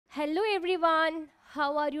Hello everyone,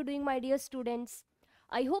 how are you doing my dear students?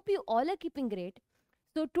 I hope you all are keeping great.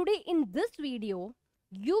 So today in this video,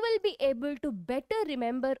 you will be able to better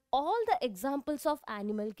remember all the examples of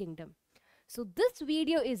animal kingdom. So this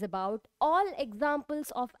video is about all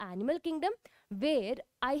examples of animal kingdom where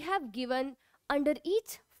I have given under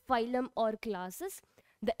each phylum or classes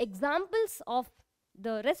the examples of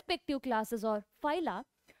the respective classes or phyla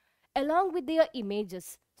along with their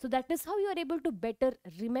images. So that is how you are able to better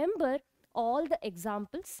remember all the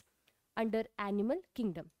examples under animal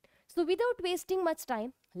kingdom. So without wasting much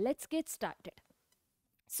time, let's get started.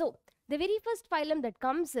 So the very first phylum that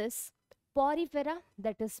comes is Porifera,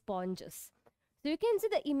 that is sponges. So you can see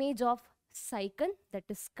the image of Cycon, that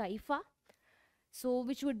is Scypha. So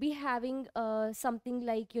which would be having something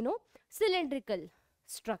like, cylindrical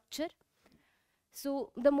structure.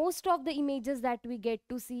 So the most of the images that we get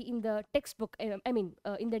to see in the textbook, in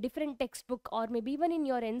the different textbook or maybe even in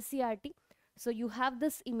your NCRT, so you have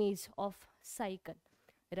this image of cycle,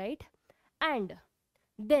 right? And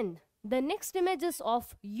then the next image is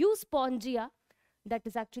of Euspongia, that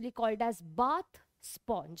is actually called as bath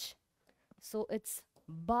sponge. So it's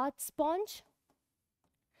bath sponge.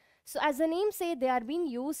 So as the name say, they are being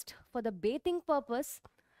used for the bathing purpose.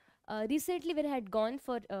 Recently when I had gone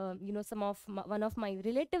for one of my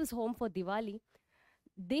relatives home for Diwali,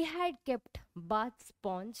 they had kept bath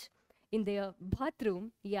sponge in their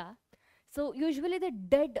bathroom. Yeah, so usually the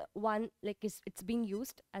dead one, like it's being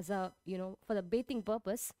used as a for the bathing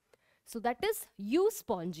purpose. So that is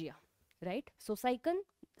Euspongia, right? So Cycon,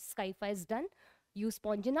 Scypha is done.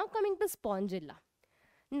 Euspongia. Now coming to Spongilla.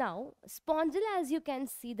 Now Spongilla, as you can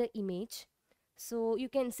see the image, so you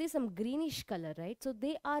can see some greenish color, right? So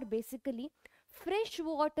they are basically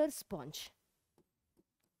freshwater sponge.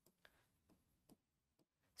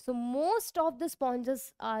 So most of the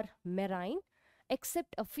sponges are marine,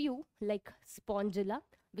 except a few like Spongilla,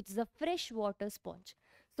 which is a freshwater sponge.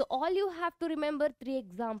 So all you have to remember three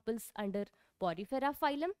examples under Porifera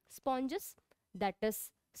phylum sponges, that is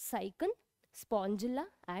Cycon, Spongilla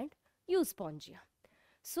and Euspongia.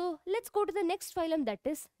 So let's go to the next phylum, that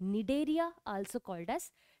is Cnidaria, also called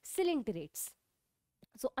as cylinderates.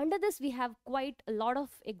 So under this we have quite a lot of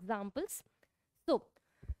examples. So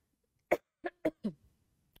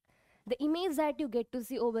the image that you get to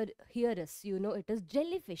see over here is, it is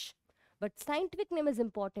jellyfish. But scientific name is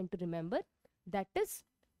important to remember, that is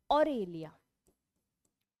Aurelia,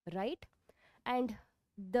 right? And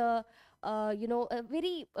the, a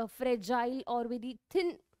very fragile or very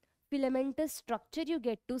thin filamentous structure you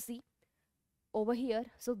get to see over here.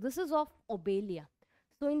 So this is of Obelia.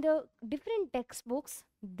 So in the different textbooks,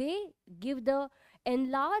 they give the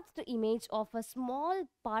enlarged image of a small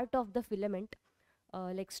part of the filament,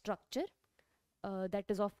 like structure, that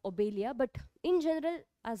is of Obelia. But in general,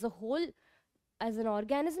 as a whole, as an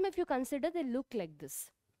organism, if you consider, they look like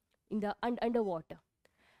this in the underwater.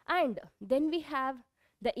 And then we have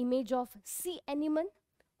the image of sea anemone,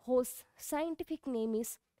 whose scientific name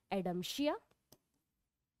is Adamsia.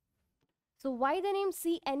 So why the name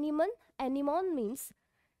sea anemone? Anemone means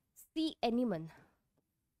sea anemone.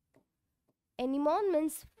 Anemone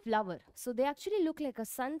means flower. So they actually look like a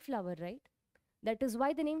sunflower, right? That is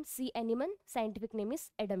why the name sea anemone, scientific name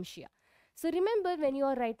is Adamsia. So remember, when you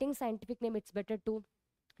are writing scientific name, it's better to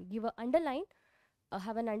give an underline,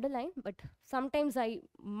 have an underline, but sometimes I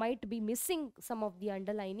might be missing some of the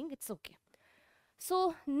underlining. It's okay.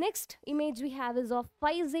 So next image we have is of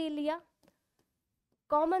Physalia.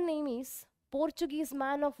 Common name is Portuguese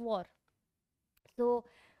man of war. So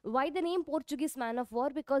why the name Portuguese man of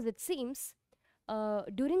war? Because it seems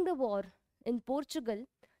during the war in Portugal,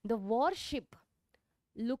 the warship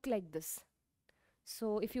look like this.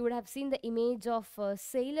 So if you would have seen the image of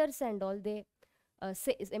sailors and all, they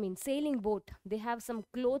sailing boat, they have some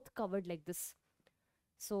cloth covered like this.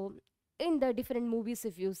 So in the different movies,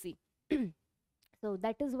 if you see, so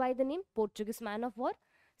that is why the name Portuguese man of war.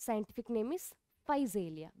 Scientific name is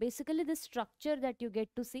Physalia. Basically, the structure that you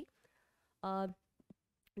get to see,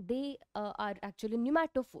 they are actually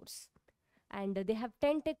pneumatophores, and they have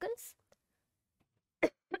tentacles.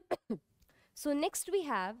 So next we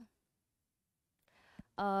have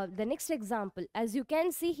the next example. As you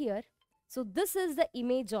can see here, so this is the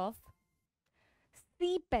image of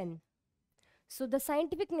sea pen. So the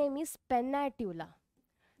scientific name is Pennatula.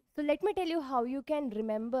 So let me tell you how you can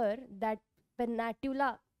remember that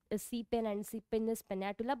Pennatula is sea pen and sea pen is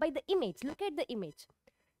Pennatula by the image. Look at the image.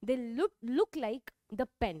 They look like the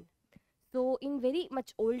pen. So in very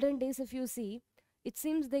much olden days, if you see, it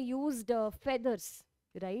seems they used feathers,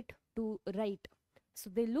 right, to write. So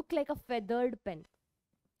they look like a feathered pen.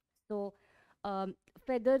 So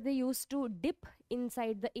feather they used to dip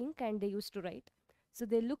inside the ink and they used to write. So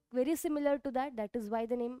they look very similar to that. That is why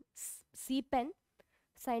the name sea pen.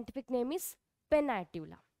 Scientific name is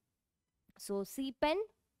pennatula. So sea pen,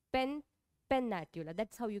 pen, pennatula.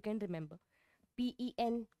 That's how you can remember.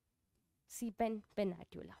 P-E-N, sea pen,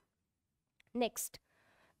 pennatula. Next.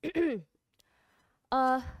 You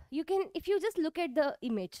can, if you just look at the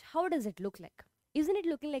image, how does it look like? Isn't it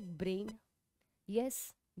looking like brain?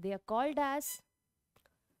 Yes, they are called as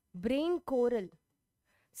brain coral.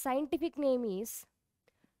 Scientific name is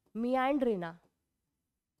meandrina.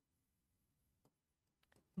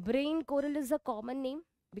 Brain coral is a common name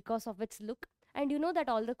because of its look. And you know that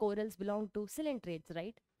all the corals belong to coelenterate,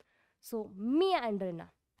 right? So, meandrina.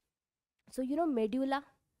 So, you know medulla,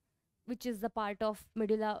 which is the part of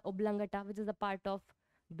medulla oblongata, which is the part of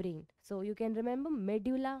brain. So, you can remember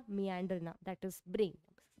medulla meandrina, that is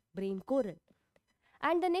brain coral.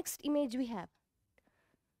 And the next image we have.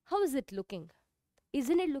 How is it looking?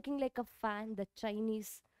 Isn't it looking like a fan, the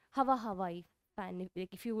Chinese Hawa Hawaii fan?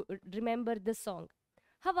 If you remember this song,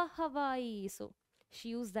 Hawa Hawaii. So she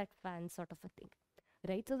used that fan sort of a thing,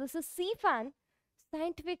 right? So this is sea fan.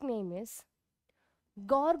 Scientific name is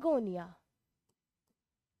Gorgonia.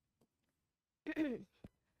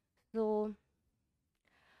 So,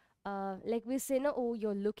 like we say, no, oh,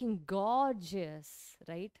 you're looking gorgeous,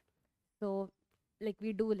 right? So, like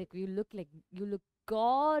we do, like you look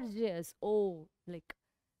gorgeous. Oh, like,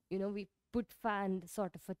 you know, we put fan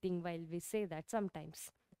sort of a thing while we say that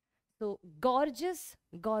sometimes. So gorgeous,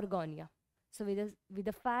 gorgonia. So with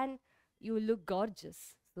the fan, you look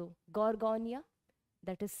gorgeous. So gorgonia,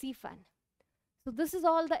 that is sea fan. So this is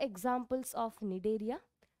all the examples of Cnidaria.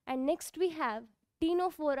 And next we have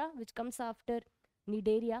Ctenophora, which comes after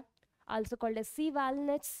Cnidaria, also called as sea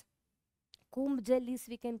walnuts, comb jellies,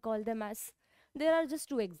 we can call them as. There are just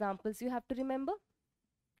two examples you have to remember: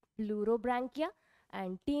 Plurobranchia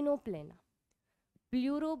and Ctenoplana.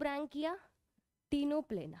 Plurobranchia,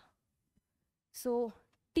 Ctenoplana. So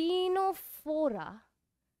Ctenophora,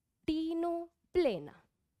 Ctenoplana.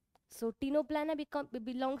 So Ctenoplana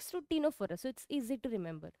belongs to Ctenophora. So it's easy to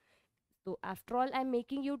remember. So after all, I'm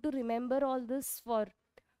making you to remember all this for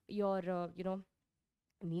your,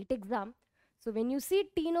 NEET exam. So when you see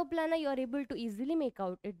Ctenoplana, you are able to easily make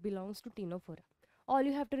out it belongs to Ctenophora. All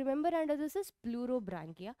you have to remember under this is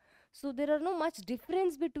Plurobranchia. So there are no much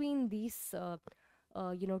difference between these,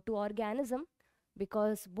 two organisms,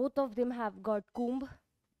 because both of them have got comb.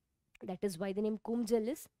 That is why the name comb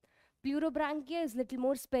jellies. Plurobranchia is little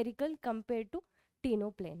more spherical compared to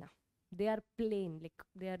Ctenoplana. They are plain, like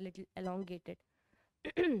they are little elongated.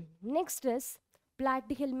 Next is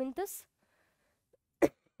Platyhelminthes,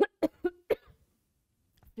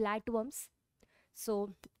 flatworms.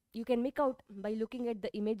 So you can make out by looking at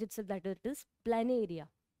the image itself that it is planaria.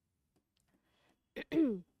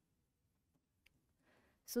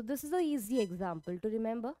 So this is an easy example to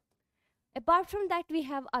remember. Apart from that, we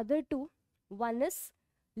have other two. One is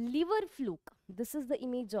liver fluke. This is the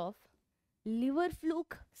image of liver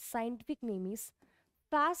fluke. Scientific name is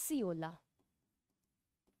fasciola.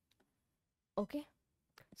 Okay.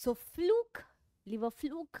 So fluke, liver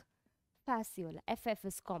fluke, fasciola. FF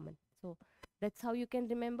is common. So that's how you can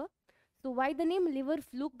remember. So why the name liver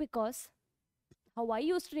fluke? Because how I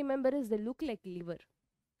used to remember is they look like liver,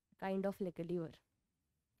 kind of like a liver.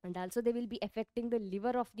 And also they will be affecting the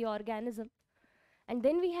liver of the organism. And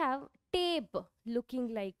then we have tape,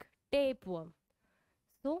 looking like tapeworm.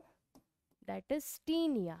 So that is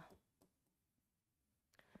Taenia.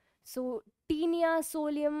 So Taenia,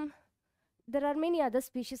 Solium, there are many other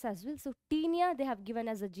species as well. So Taenia, they have given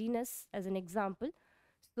as a genus, as an example.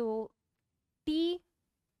 So T,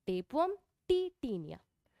 tapeworm, T, Taenia.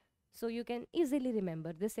 So you can easily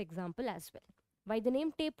remember this example as well. Why the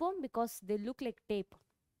name tapeworm? Because they look like tape.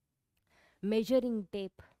 Measuring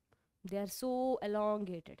tape. They are so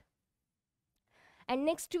elongated. And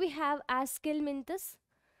next we have Askelminthes.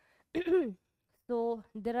 So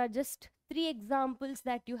there are just 3 examples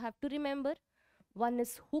that you have to remember. One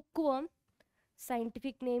is hookworm.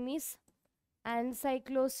 Scientific name is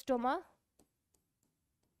Ancyclostoma.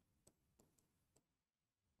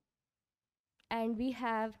 And we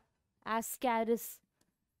have Ascaris.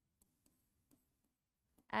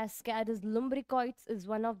 Ascaris lumbricoides is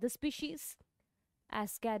one of the species.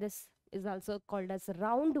 Ascaris is also called as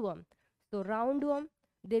roundworm. So roundworm,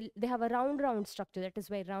 they have a round structure. That is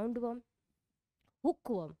why roundworm.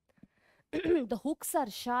 Hookworm. The hooks are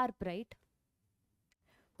sharp, right?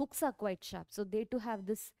 Hooks are quite sharp. So they too have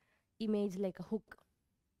this image like a hook.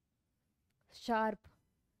 Sharp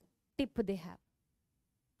tip they have.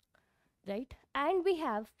 right? And we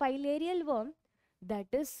have filarial worm, that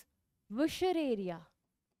is Wuchereria.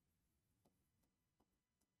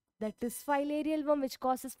 That is filarial worm which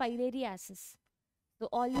causes filariasis. So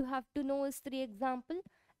all you have to know is three examples: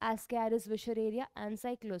 Ascaris, Wuchereria, and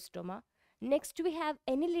Cyclostoma. Next we have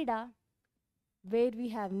Annelida, where we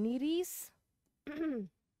have Nereis,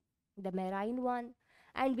 the marine one,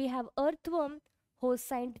 and we have earthworm, whose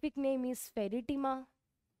scientific name is Ferritima,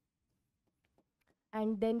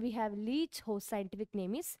 and then we have leech, whose scientific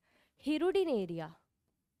name is Hirudinaria.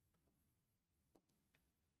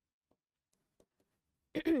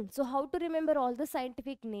 So how to remember all the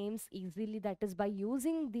scientific names easily? That is by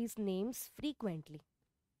using these names frequently.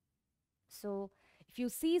 So if you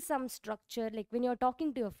see some structure, like when you're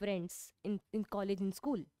talking to your friends in college, in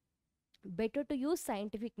school, better to use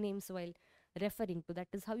scientific names while referring to. That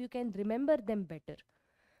is how you can remember them better.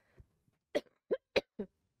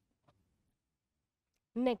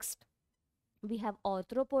 Next, we have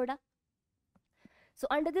Arthropoda. So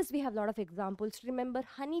under this, we have a lot of examples to remember.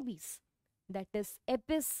 Honeybees, that is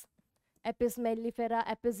Apis mellifera,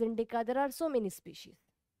 Apis indica. There are so many species.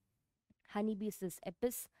 Honeybees is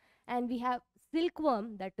Apis. And we have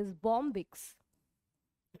silkworm, that is Bombyx.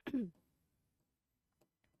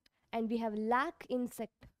 And we have lac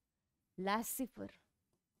insect, Lacifer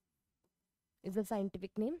is the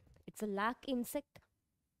scientific name. It's a lac insect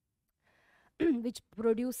which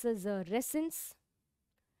produces resins,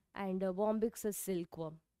 and Bombyx is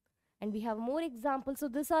silkworm. And we have more examples. So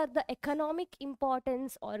these are the economic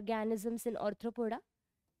importance organisms in Arthropoda.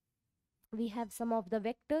 We have some of the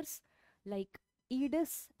vectors like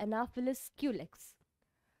Aedes, Anopheles, Culex.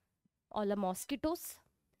 All are mosquitoes.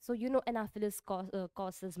 So you know Anopheles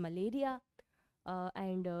causes malaria,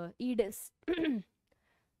 and Aedes,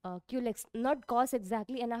 Culex not cause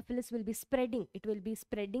exactly. Anopheles will be spreading. It will be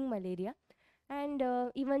spreading malaria, and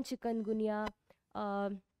even chikungunya.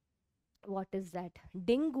 What is that?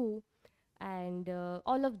 Dengue, and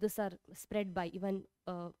all of this are spread by even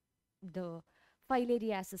the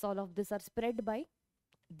filariasis. All of this are spread by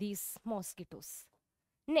these mosquitoes.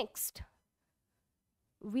 Next,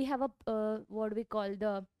 we have a what we call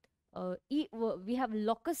the we have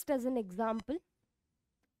locust as an example.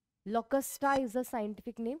 Locusta is a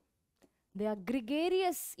scientific name. They are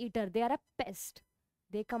gregarious eater. They are a pest.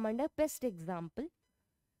 They come under pest example.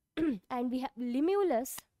 And we have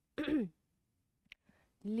Limulus.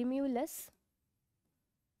 Limulus,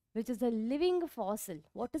 which is a living fossil.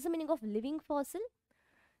 What is the meaning of living fossil?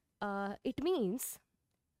 It means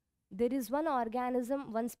there is one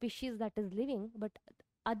organism, one species that is living, but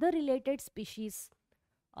other related species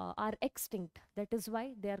are extinct. That is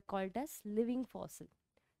why they are called as living fossil.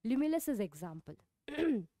 Limulus is example.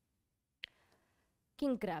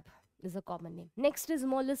 King crab is a common name. Next is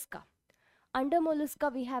mollusca. Under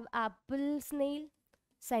mollusca, we have apple snail.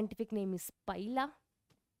 Scientific name is Pila.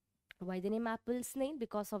 Why the name apple snail?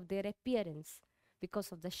 Because of their appearance,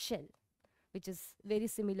 because of the shell, which is very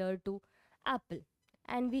similar to apple.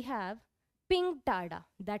 And we have pink tada,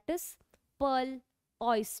 that is pearl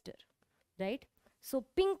oyster, right? So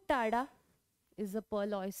pink tada is a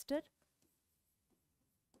pearl oyster.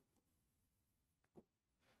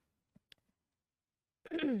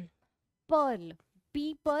 Pearl,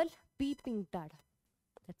 P pink tada.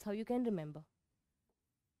 That's how you can remember.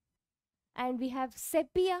 And we have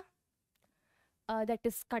sepia, that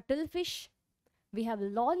is cuttlefish. We have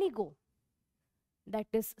loligo, that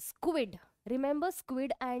is squid. Remember,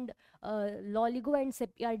 squid and loligo and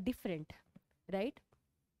sepia are different, right?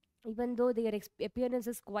 Even though their appearance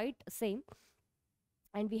is quite same.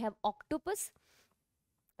 And we have octopus.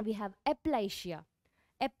 We have Aplysia.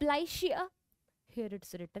 Aplysia, here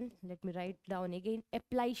it's written. Let me write down again.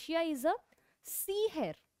 Aplysia is a sea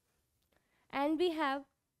hare. And we have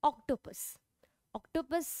octopus.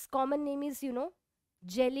 Octopus common name is, you know,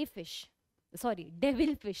 jellyfish. Sorry,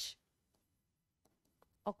 devilfish.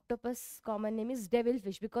 Octopus common name is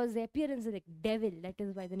devilfish because the appearance is like devil. That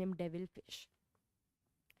is why the name devilfish.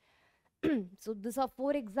 So these are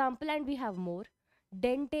 4 examples, and we have more.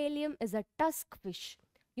 Dentalium is a tusk fish.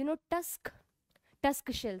 You know tusk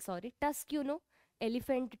shell, sorry. Tusk, you know,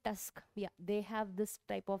 elephant tusk. Yeah, they have this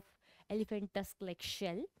type of elephant tusk like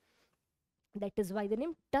shell. That is why the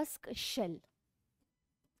name tusk shell.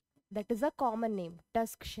 That is a common name,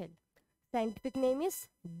 tusk shell. Scientific name is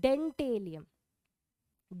Dentalium.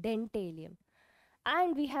 Dentalium.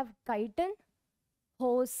 And we have chiton,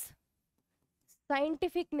 whose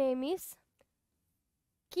scientific name is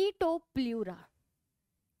Chaetopleura.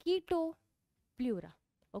 Chaetopleura.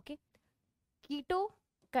 Okay. Chiton.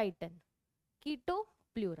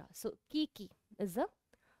 Chaetopleura. So Kiki is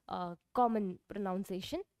a common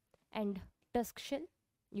pronunciation. and tusk shell,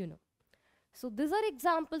 you know. So these are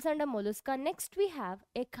examples under mollusca. Next we have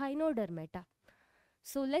echinodermata.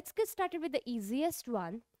 So let's get started with the easiest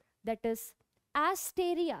one, that is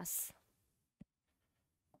asterias.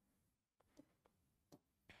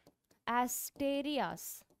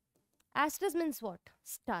 Asterias. Asterias means what?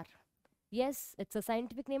 Star. Yes, it's a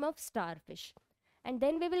scientific name of starfish. And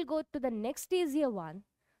then we will go to the next easier one,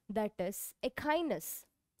 that is echinus.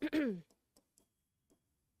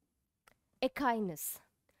 Echinus.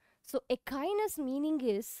 So echinus meaning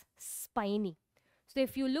is spiny. So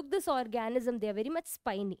if you look this organism, they are very much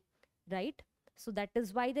spiny, right? So that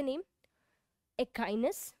is why the name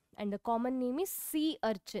echinus, and the common name is sea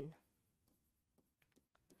urchin.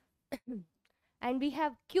 And we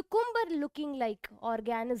have cucumber looking like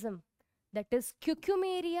organism, that is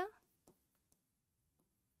cucumaria.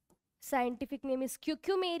 Scientific name is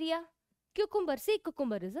cucumaria. Cucumber, sea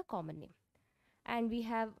cucumber is a common name. And we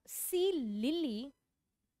have sea lily,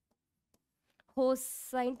 whose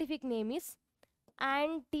scientific name is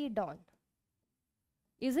Antedon.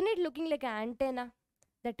 Isn't it looking like an antenna?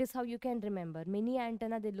 That is how you can remember. Many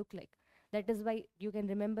antenna they look like. That is why you can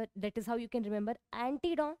remember, that is how you can remember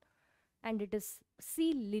Antedon, and it is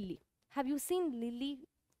sea lily. Have you seen lily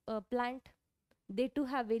plant? They too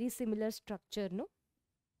have very similar structure, no?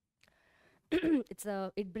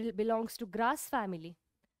 It belongs to grass family,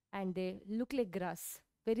 and they look like grass,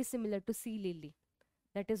 very similar to sea lily.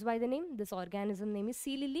 That is why the name, this organism name is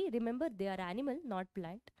sea lily. Remember, they are animal, not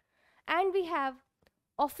plant. And we have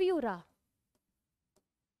Ophiura.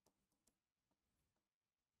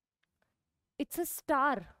 It's a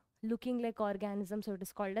star looking like organism, so it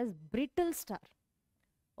is called as brittle star.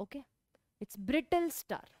 Okay, it's brittle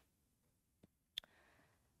star.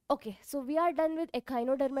 Okay, so we are done with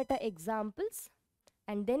echinodermata examples.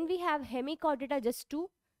 And then we have hemichordata, just two.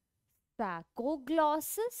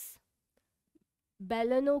 Sacoglossus,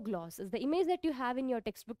 balanoglossus. The image that you have in your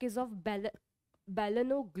textbook is of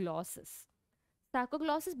balanoglossus.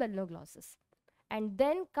 Sacoglossus, balanoglossus. And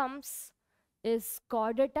then comes is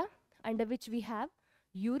chordata, under which we have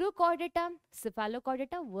urochordata,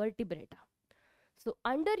 cephalochordata, vertebrata. So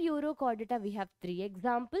under urochordata we have three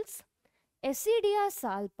examples. Accidia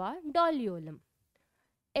salpa doliolum.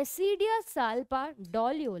 Accidia salpa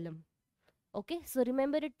doliolum. Okay, so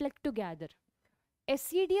remember it like together.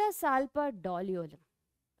 Accidia salpa doliolum.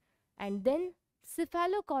 And then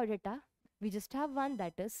cephalochordata, we just have one,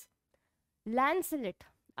 that is lancelet,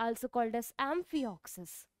 also called as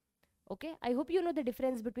amphioxus. Okay, I hope you know the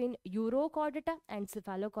difference between urochordata and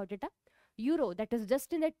cephalochordata. Uro, that is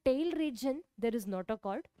just in the tail region, there is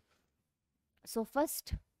notochord. So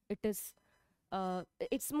first, it is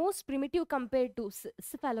it's most primitive compared to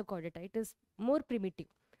cephalochordata. It is more primitive.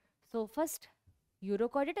 So first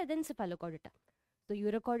urochordata, then cephalochordata. So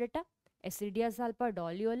urochordata, Accidia salpa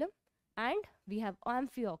doliolum, and we have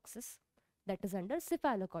amphioxus, that is under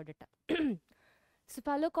cephalochordata.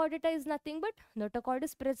 Cephalochordata is nothing but notochord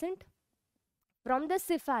is present from the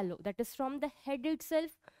cephalo, that is from the head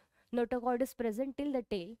itself. Notochord is present till the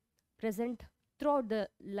tail, present throughout the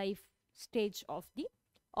life stage of the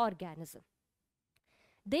organism.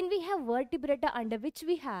 Then we have vertebrata, under which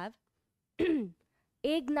we have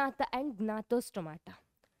agnatha and gnathostomata.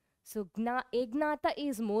 So agnatha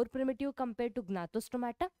is more primitive compared to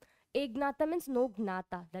gnathostomata. Agnatha means no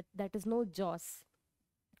gnatha, that is no jaws.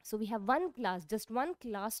 So we have one class, just one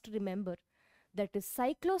class to remember, that is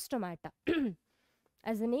cyclostomata.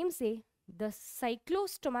 As the name say, the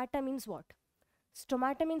cyclostomata means what?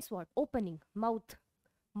 Stomata means what? Opening, mouth.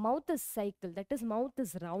 Mouth is cycle, that is mouth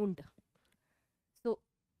is round. So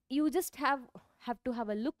you just have to have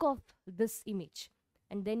a look of this image,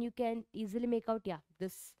 and then you can easily make out, yeah,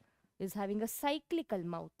 this is having a cyclical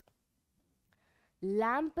mouth.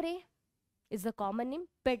 Lamprey is the common name.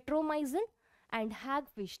 Petromyzin and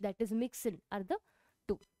hagfish, that is mixin, are the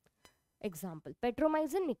two example.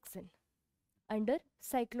 Petromyzin, mixin under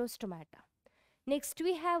cyclostomata. Next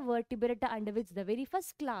we have vertebrata, under which the very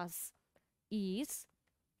first class is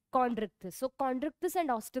chondrichthyes. So chondrichthyes and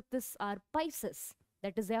osteichthyes are pisces,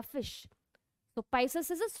 that is their fish. So pisces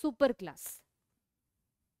is a super class,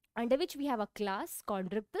 under which we have a class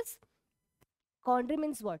chondrichthyes. Chondri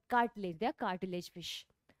means what? Cartilage. They are cartilage fish.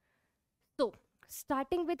 So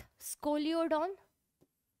starting with scoliodon,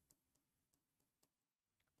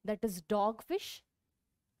 that is dogfish,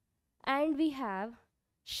 and we have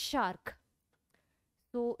shark.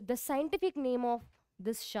 So the scientific name of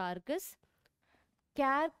this shark is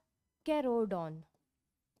Carcharodon,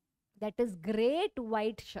 that is great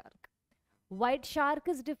white shark. White shark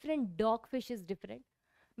is different, dogfish is different.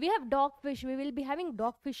 We have dogfish, we will be having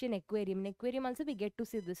dogfish in aquarium. In aquarium also we get to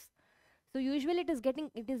see this So usually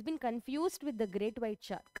it has been confused with the great white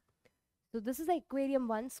shark. So this is the aquarium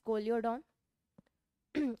one, Scoliodon,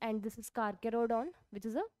 and this is Carcharodon, which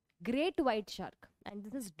is a great white shark, and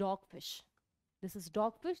this is dogfish. This is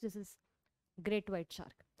dogfish, this is great white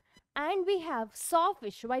shark. And we have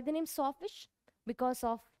sawfish. Why the name sawfish? Because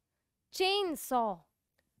of chainsaw.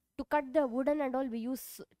 To cut the wooden and all, we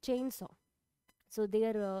use chainsaw. So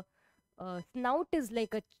their snout is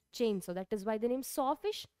like a chainsaw. That is why the name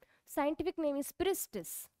sawfish. Scientific name is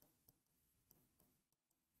Pristis.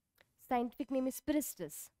 Scientific name is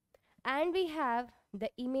Pristis. And we have the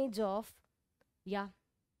image of, yeah,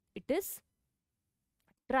 it is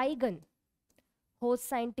trigon. Whose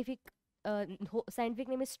scientific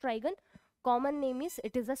name is trigon. Common name is,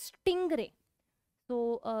 it is a stingray.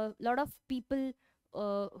 So a lot of people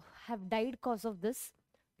have died because of this,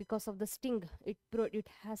 because of the sting. It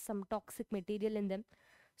has some toxic material in them.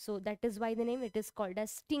 So that is why the name, it is called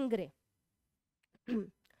as stingray.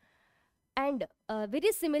 And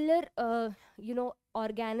very similar,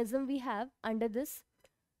 organism we have under this.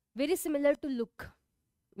 Very similar to look,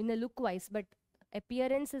 in a look wise, but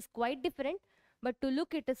appearance is quite different. But to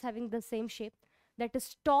look, it is having the same shape. That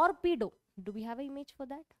is torpedo. Do we have an image for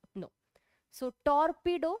that? No. So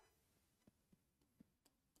torpedo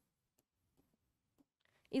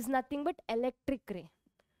is nothing but electric ray.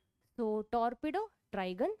 So torpedo,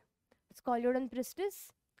 trigon, Scoliodon pristis,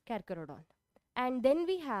 Carcharodon. And then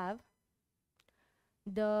we have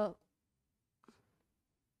the,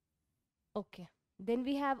 then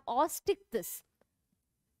we have Osteichthyes.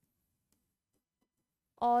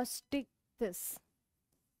 Osteichthyes.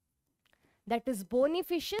 That is bony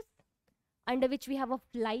fishes, under which we have a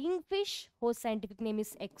flying fish, whose scientific name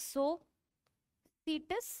is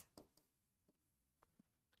𝐿𝐿𝐿𝐿𝐿𝐿𝐿𝐿𝐿𝐿𝐿.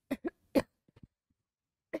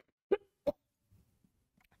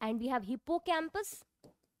 And we have hippocampus,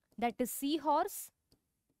 that is seahorse.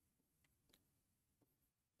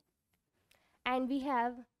 And we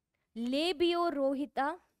have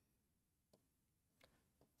Labiorohita,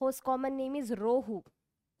 whose common name is rohu.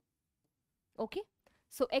 Okay.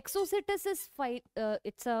 So Exocetus is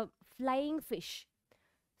it's a flying fish.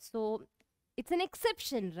 So it's an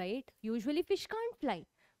exception, right? Usually fish can't fly,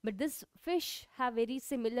 but this fish have very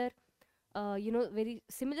similar, very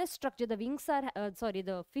similar structure. The wings are,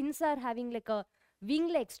 the fins are having like a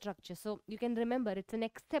wing-like structure. So you can remember, it's an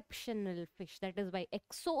exceptional fish. That is why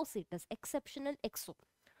Exocetus, exceptional exo.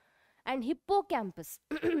 And hippocampus.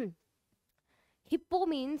 Hippo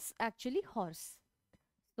means actually horse.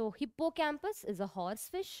 So hippocampus is a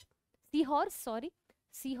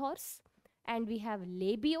seahorse. And we have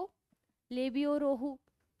Labiorohu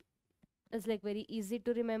is like very easy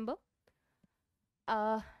to remember.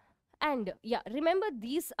 And yeah, remember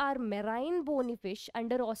these are marine bony fish.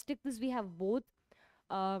 Under Osteichthyes we have both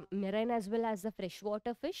marine as well as the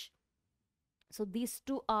freshwater fish. So these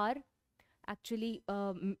two are actually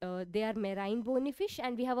they are marine bony fish,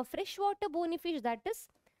 and we have a freshwater bony fish, that is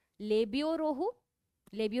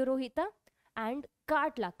Labiorohita, and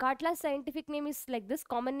Katla. Katla's scientific name is like this.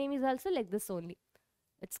 Common name is also like this only.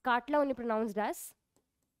 It's Katla only pronounced as,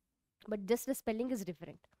 but just the spelling is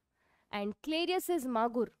different. And Clarius is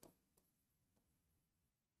Magur.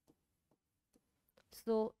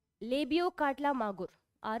 So Labiokatla Magur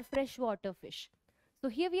are freshwater fish. So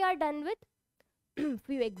here we are done with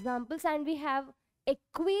few examples, and we have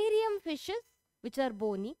aquarium fishes which are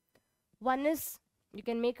bony. One is, you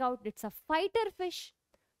can make out, it's a fighter fish,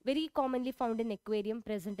 very commonly found in aquarium,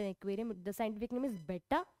 present in aquarium. The scientific name is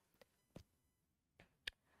betta.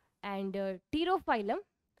 And Pterophyllum,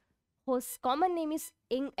 whose common name is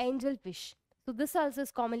angelfish. So this also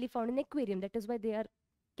is commonly found in aquarium. That is why they are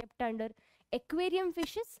kept under aquarium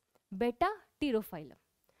fishes, betta Pterophyllum.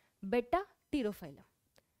 Betta Pterophyllum.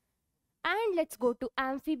 And let's go to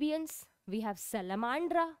amphibians. We have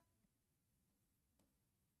Salamandra.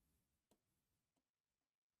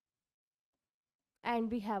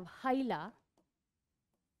 And we have Hyla.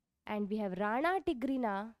 And we have Rana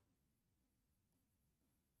tigrina.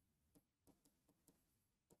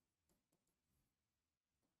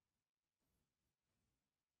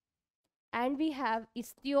 And we have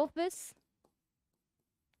Ichthyophis.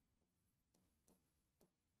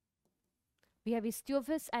 We have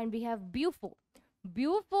Ichthyophis, and we have Bufo.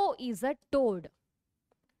 Bufo is a toad.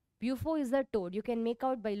 Bufo is a toad. You can make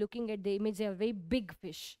out by looking at the image. They are very big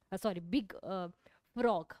fish. Big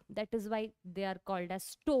frog. That is why they are called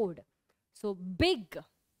as toad. So big,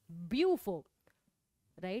 Bufo,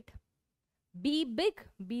 right? Be big,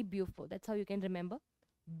 be Bufo. That's how you can remember.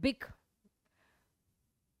 Big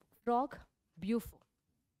frog, Bufo.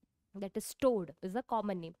 That is toad is a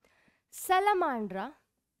common name. Salamandra.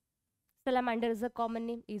 Salamander is a common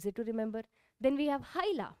name, easy to remember. Then we have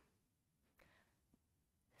hyla.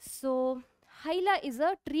 So hyla is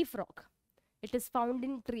a tree frog. It is found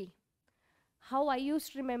in tree. How I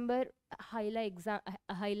used to remember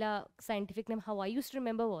hyla scientific name, how I used to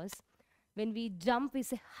remember was, when we jump, we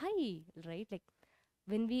say hi, right? Like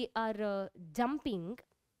when we are jumping,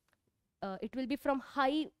 it will be from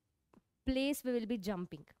high place we will be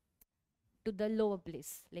jumping to the lower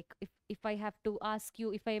place. Like if I have to ask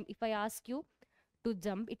you, if I ask you to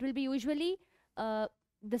jump, it will be usually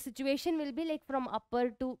the situation will be like from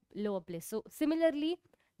upper to lower place. So similarly,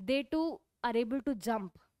 they too are able to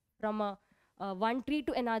jump from one tree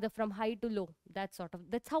to another, from high to low. That's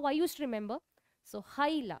how I used to remember. So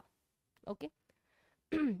hyla, okay.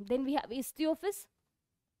 Then we have Ichthyophis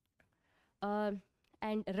and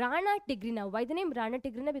Rana tigrina. Why the name Rana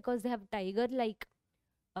tigrina? Because they have tiger-like,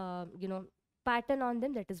 pattern on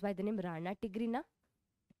them. That is why the name Rana tigrina.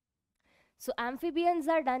 So amphibians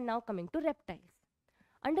are done. Now coming to reptiles.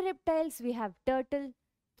 Under reptiles, we have turtle,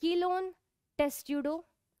 chelone, testudo.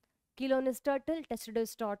 Chelone is turtle, testudo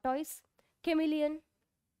is tortoise. Chameleon,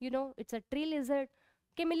 it's a tree lizard.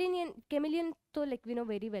 Chameleon, so like we know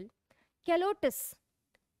very well. Calotus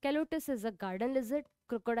is a garden lizard.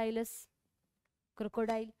 Crocodile.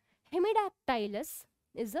 Hemidactylus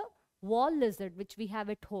is a wall lizard which we have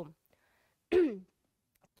at home.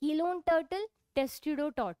 Chelone turtle,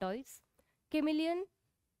 testudo tortoise. Chameleon,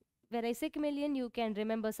 where I say chameleon, you can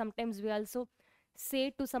remember sometimes we also say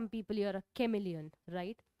to some people you're a chameleon,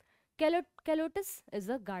 right? Calotus is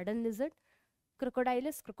a garden lizard.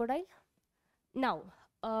 Crocodile. Now,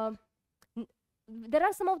 there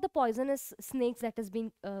are some of the poisonous snakes that has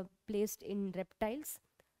been placed in reptiles.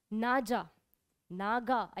 Naga,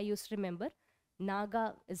 I used to remember.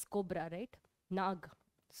 Naga is cobra, right? Nag.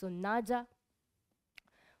 So Naja.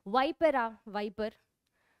 Viper.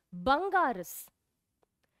 Bangaris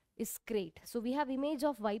is great. So we have image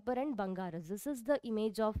of viper and Bangaris. This is the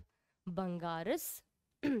image of Bangaris.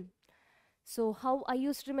 So how I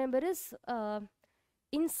used to remember is,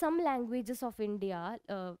 in some languages of India,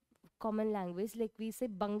 common language, like we say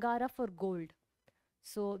Bangara for gold.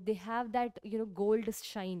 So they have that, gold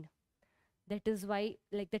shine. That is why,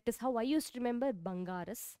 that is how I used to remember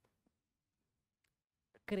Bangaris.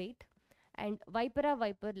 Great. And viper,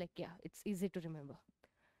 it's easy to remember.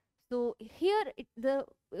 So here, the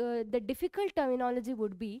difficult terminology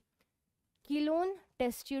would be chelone,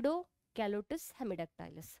 testudo, calotus,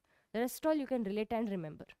 hemidactylus. The rest all you can relate and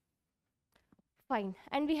remember. Fine.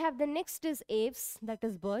 And we have the next is aves, that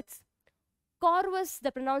is birds. Corvus, the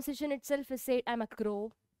pronunciation itself is said, I'm a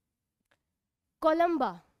crow.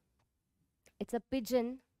 Columba, it's a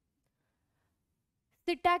pigeon.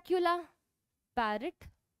 Psittacula, parrot.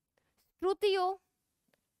 Strutio,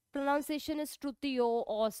 pronunciation is strutio,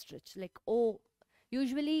 ostrich, like O.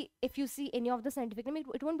 Usually, if you see any of the scientific name,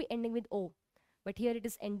 it won't be ending with O. But here it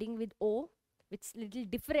is ending with O. It's little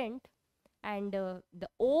different. And the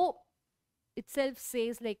O itself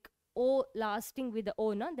says like O lasting with the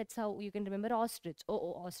O, no? That's how you can remember ostrich.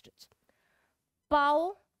 O, ostrich.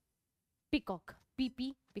 Pau, peacock.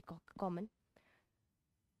 PP, peacock, common.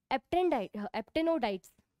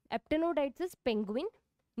 Aptenoides. Aptenoides is penguin.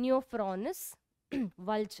 Neophronus,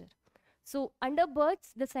 vulture. So under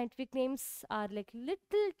birds, the scientific names are like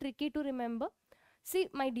little tricky to remember. See,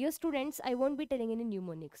 my dear students, I won't be telling any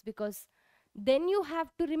mnemonics because then you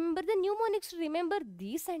have to remember the mnemonics to remember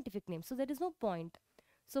these scientific names. So there is no point.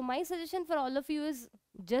 So my suggestion for all of you is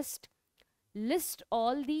just list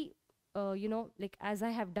all the, like as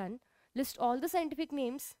I have done, list all the scientific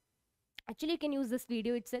names. Actually, you can use this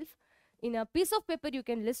video itself. In a piece of paper, you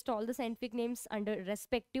can list all the scientific names under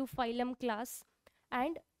respective phylum class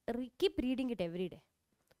and keep reading it every day.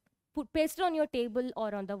 Paste it on your table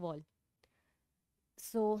or on the wall.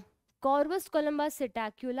 So, Corvus, Columba,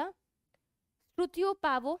 Psittacula, Strutio,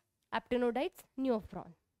 Pavo, Aptenoides,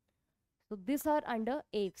 Neophron. So, these are under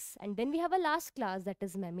aves. And then we have a last class, that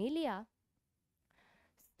is Mammalia.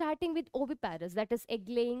 Starting with oviparous, that is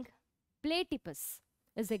egg-laying. Platypus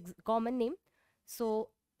is a common name. So,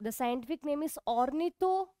 the scientific name is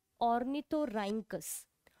Ornithorhynchus.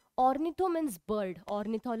 Ornitho means bird.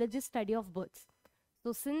 Ornithology is study of birds.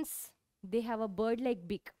 So since they have a bird-like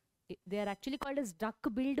beak, they are actually called as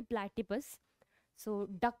duck-billed platypus. So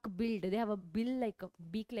duck-billed, they have a bill like a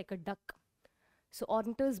beak like a duck. So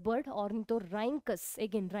ornitho is bird. Ornithorhynchus,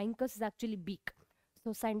 again rhynchus is actually beak.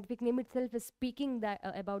 So scientific name itself is speaking that,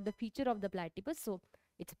 about the feature of the platypus. So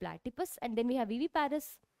it's platypus. And then we have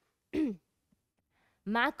viviparous.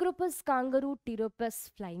 Macropus, kangaroo, pteropus,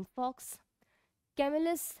 flying fox.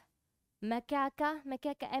 Camelus, macaca,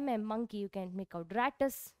 monkey, you can make out.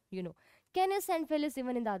 Ratus, Canis and Felis,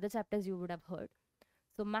 even in the other chapters you would have heard.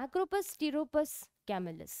 So Macropus, Pteropus,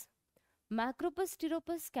 Camellus. Macropus,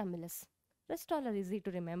 Pteropus, Camellus. Rest all are easy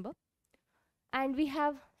to remember. And we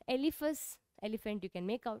have Elephas, elephant you can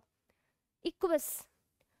make out. Equus,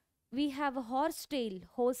 we have a horsetail,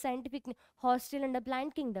 horsetail under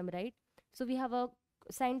plant kingdom, right? So we have a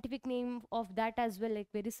scientific name of that as well, like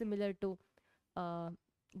very similar to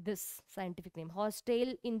this scientific name.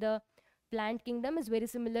 Horsetail in the plant kingdom is very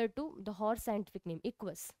similar to the horse scientific name,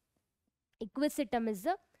 Equus. Equisetum is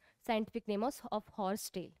the scientific name of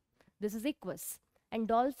horsetail. This is Equus. And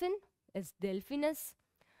dolphin is Delphinus.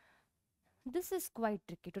 This is quite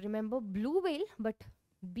tricky to remember. Blue whale, but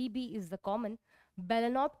BB is the common.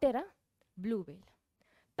 Balanoptera, blue whale.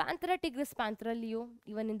 Panthera tigris, Panthera leo.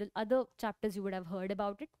 Even in the other chapters you would have heard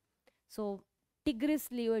about it. So tigris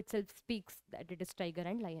leo itself speaks that it is tiger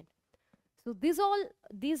and lion. So these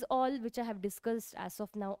all which I have discussed as of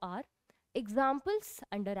now are examples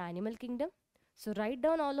under animal kingdom. So write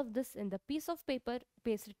down all of this in the piece of paper,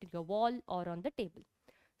 paste it to your wall or on the table.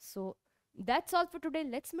 So that's all for today.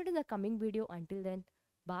 Let's meet in the coming video. Until then,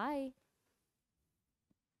 bye.